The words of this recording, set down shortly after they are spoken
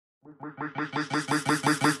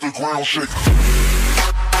Make the ground shake.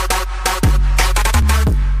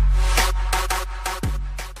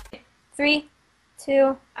 3,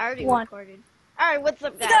 2, I already 1. recorded. Alright, what's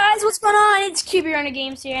up, Hey guys? guys, what's going on? It's QB Runner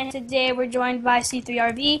Games here, and today we're joined by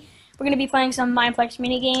C3RV. We're going to be playing some Mineplex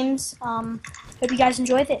minigames. Hope you guys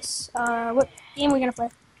enjoy this. What game are we going to play?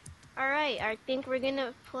 Alright, I think we're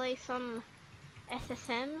gonna play some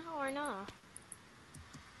SSM or no?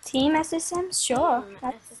 Team SSM? Sure. Team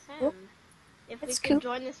That's SSM. cool. If That's we cool. could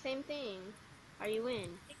join the same thing, are you in?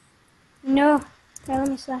 No. Now let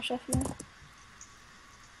me slash F you.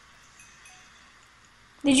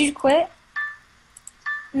 Did you quit?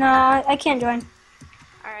 No, I can't join.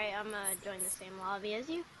 Alright, I'm gonna join the same lobby as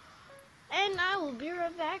you. And I will be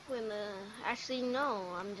right back when, actually no,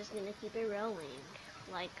 I'm just gonna keep it rolling.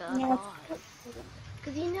 Like a Yeah. boss.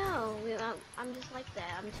 Cause you know, I'm just like that.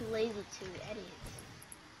 I'm too lazy to edit.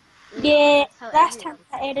 You know, Yeah, that's how last time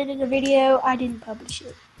everyone- I edited a video, I didn't publish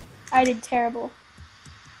it. I did terrible.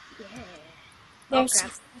 Yeah. There's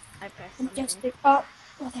crap. I pressed something. just oh,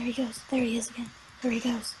 there he goes. There he is again. There he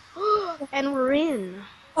goes. And we're in.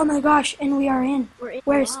 Oh my gosh, and we are in. We're in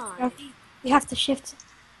Where's live. we have to shift.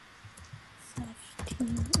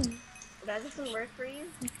 That doesn't work for you?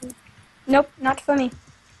 Nope, not for me.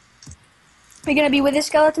 Are you gonna be with the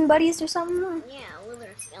skeleton buddies or something? Yeah, with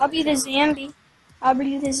our I'll be the zombie. I'll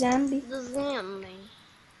be the zombie. The zombie.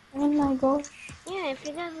 Oh my gosh. Yeah, if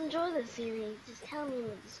you guys enjoy this series, just tell me in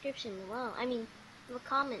the description below. I mean, in the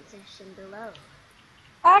comment section below.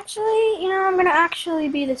 Actually, you know, I'm gonna actually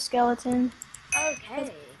be the skeleton.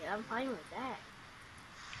 Okay, I'm fine with that.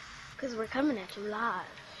 Because we're coming at you live.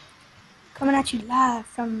 Coming at you live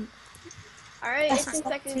from... Alright, Yes, 18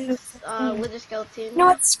 that's seconds with the skeleton. You know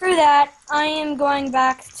what, screw that. I am going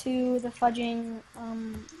back to the fudging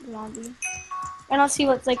lobby. And I'll see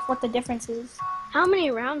what the difference is. How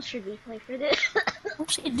many rounds should we play for this? We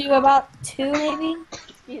should do about 2 maybe?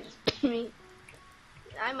 Excuse me.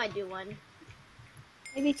 I might do one.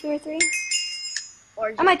 Maybe 2 or 3?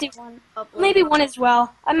 Or I might do 1. upload Maybe 1 as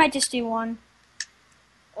well. I might just do 1.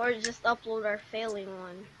 Or just upload our failing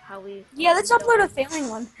one. How we... Yeah, let's upload a failing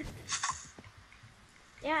one.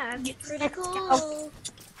 Yeah, that's Get pretty next cool.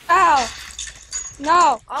 Ow!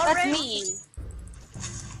 No, Already? that's mean.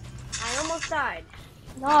 I almost died.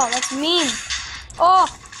 No, that's mean. Oh,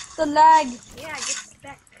 the lag. Yeah, get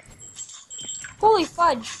back. Holy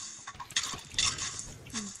fudge.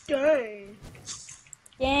 Dang.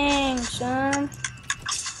 Dang, son.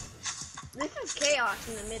 This is chaos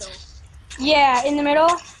in the middle. Yeah, in the middle.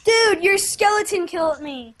 Dude, your skeleton killed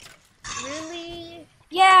me. Really?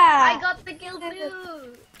 Yeah. I got the kill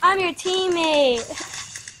too. I'm your teammate.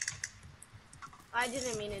 I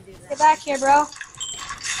didn't mean to do Get that. back here, bro.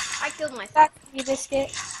 I killed myself. Back, you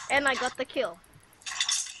biscuit. And I got the kill.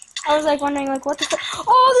 I was wondering what the fuck.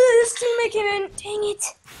 Oh, this teammate came in. Dang it.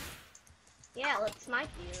 Yeah, let's snipe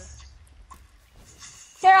you.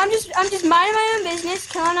 Here, I'm just minding my own business,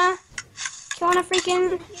 killing a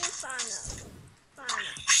freaking. Here's Sana.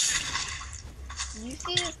 You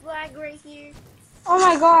see this flag right here? Oh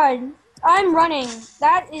my god. I'm running.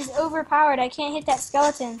 That is overpowered. I can't hit that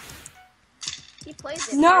skeleton. He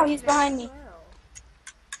plays it. No, very, he's very behind me. well.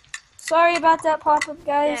 Sorry about that pop-up,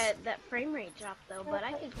 guys. Yeah, that frame rate dropped though, but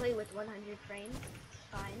I can play with 100 frames.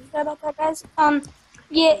 It's fine. Sorry about that, guys.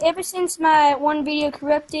 Yeah, ever since my one video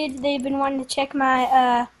corrupted, they've been wanting to check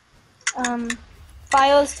my,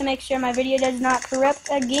 files to make sure my video does not corrupt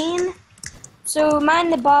again. So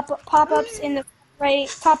mind the pop-ups in the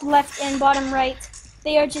top left and bottom right.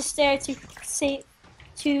 They are just there to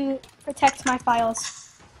protect my files.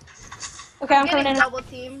 Okay, I'm coming in. Double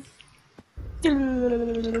team.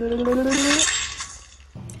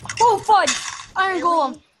 Oh fudge! Iron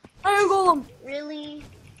Golem! Iron Golem! Really?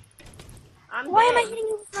 Why am I hitting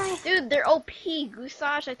you with my... Dude, they're OP.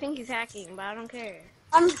 Gousage, I think he's hacking, but I don't care.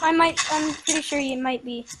 I'm pretty sure you might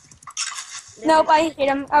be. Nope, I hit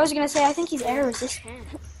him. I was gonna say, I think he's error resistant.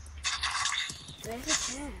 There's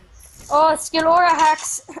a chance. Oh, skill aura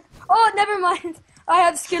hacks. Oh, never mind. I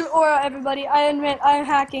have skill aura, everybody. I admit, I'm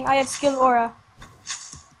hacking. I have skill aura.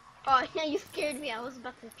 Oh, yeah, you scared me. I was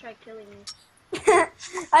about to try killing you.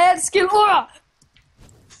 I have skill aura.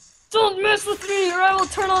 Don't mess with me, or I will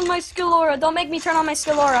turn on my skill aura. Don't make me turn on my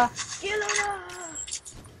skill aura. Skill aura!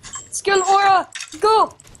 Skill aura,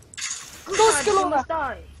 go! Go, skill aura.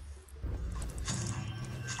 Die.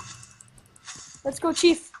 Let's go,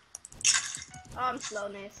 Chief. Oh, I'm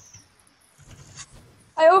slowness.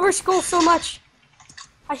 I overschool so much.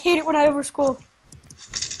 I hate it when I overschool.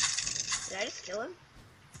 Did I just kill him?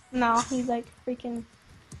 No, he's freaking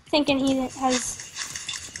thinking he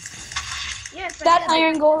has Yes, That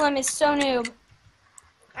iron golem is so noob.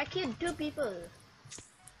 I killed 2 people.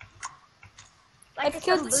 I've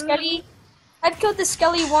killed the skelly. I've killed the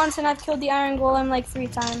skelly once, and I've killed the iron golem like 3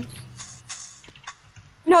 times.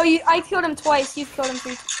 No, I killed him twice. You've killed him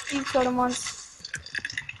 3. You've killed him once.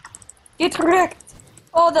 Get wrecked.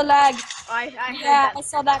 Oh, the lag. I heard Yeah, that I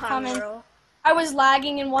saw that coming. I was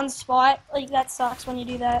lagging in one spot. Like, that sucks when you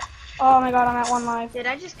do that. Oh my god, I'm at 1 live. Did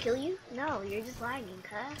I just kill you? No, you're just lagging,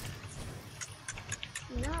 cuz.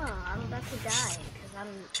 No, I'm about to die, because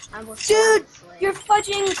I'm with Dude, your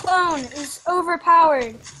fudging clone is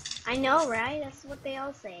overpowered. I know, right? That's what they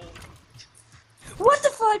all say. What the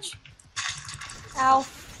fudge? Ow.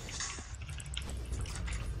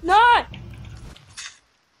 Not!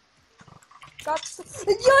 Got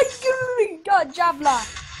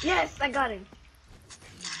Javla. Yes, I got him.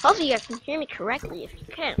 Hopefully you guys can hear me correctly. If you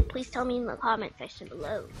can't, please tell me in the comment section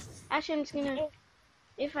below. Actually, I'm just gonna...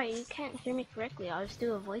 If you can't hear me correctly, I'll just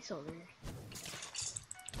do a voiceover.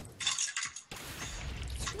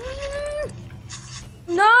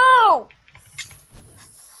 No!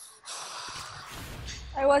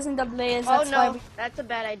 I wasn't the blaze. Oh no, that's a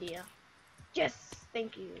bad idea. Yes,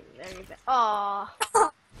 thank you. Very bad. Aww.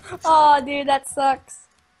 Oh, dude, that sucks.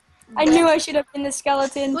 I knew I should have been the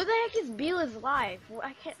skeleton. Who the heck is Beela's live? Well,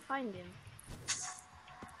 I can't find him.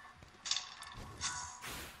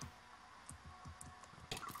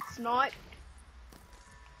 It's not.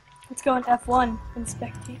 Let's go on F1 and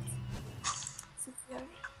spectate.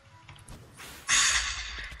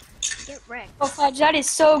 Get wrecked. Oh, fudge, that is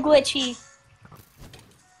so glitchy.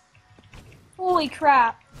 Holy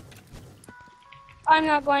crap. I'm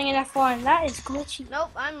not going in F1. That is glitchy.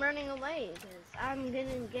 Nope, I'm running away because I'm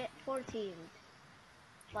gonna get 14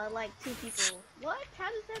 by like 2 people. What? How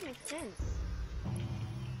does that make sense?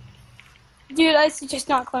 Dude, I suggest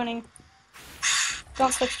not cloning.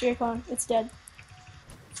 Don't switch to your clone. It's dead.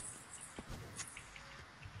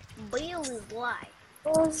 Beel is live.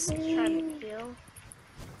 Ozzy. Trying to kill.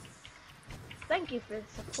 Thank you for the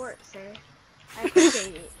support, sir. I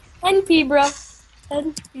appreciate it. NP, bro.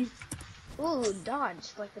 NP. Ooh,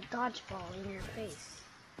 dodge like a dodgeball in your face.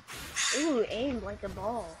 Ooh, aim like a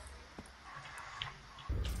ball.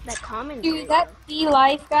 That common. Dude, that B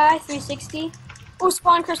life guy, 360. Oh,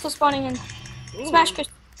 spawn crystal spawning in. Ooh. Smash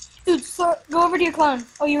crystal. Dude, so, go over to your clone.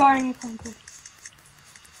 Oh, you are in your clone. Cool.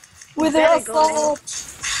 With a full.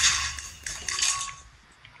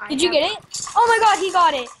 Did you get it? Oh my god, he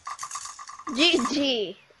got it.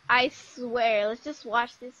 GG. I swear. Let's just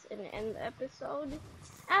watch this and end the episode.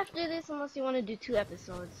 After this, unless you want to do 2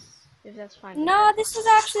 episodes, if that's fine. No, this was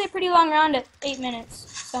actually a pretty long round at 8 minutes,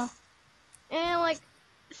 so. And like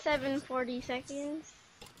 7:40 seconds.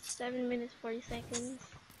 7 minutes 40 seconds.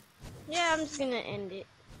 Yeah, I'm just gonna end it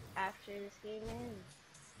after this game ends.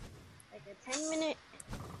 Like a 10-minute.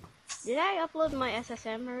 Did I upload my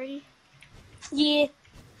SSM already? Yeah.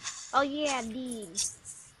 Oh yeah, I did.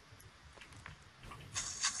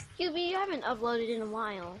 QB, you haven't uploaded in a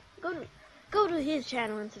while. Go to his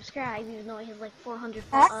channel and subscribe, even though he has like 400.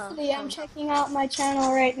 Actually, I'm checking out my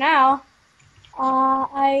channel right now.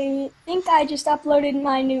 I think I just uploaded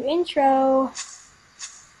my new intro.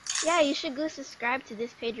 Yeah, you should go subscribe to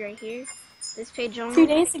this page right here. This page only. 2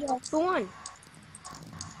 days ago. Who won?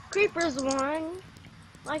 Creepers won.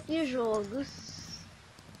 Like usual, Goose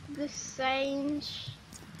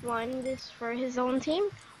won this for his own team.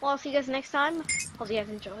 Well, I'll see you guys next time. Hope you guys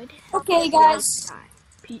enjoyed. Okay, guys.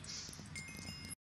 Peace.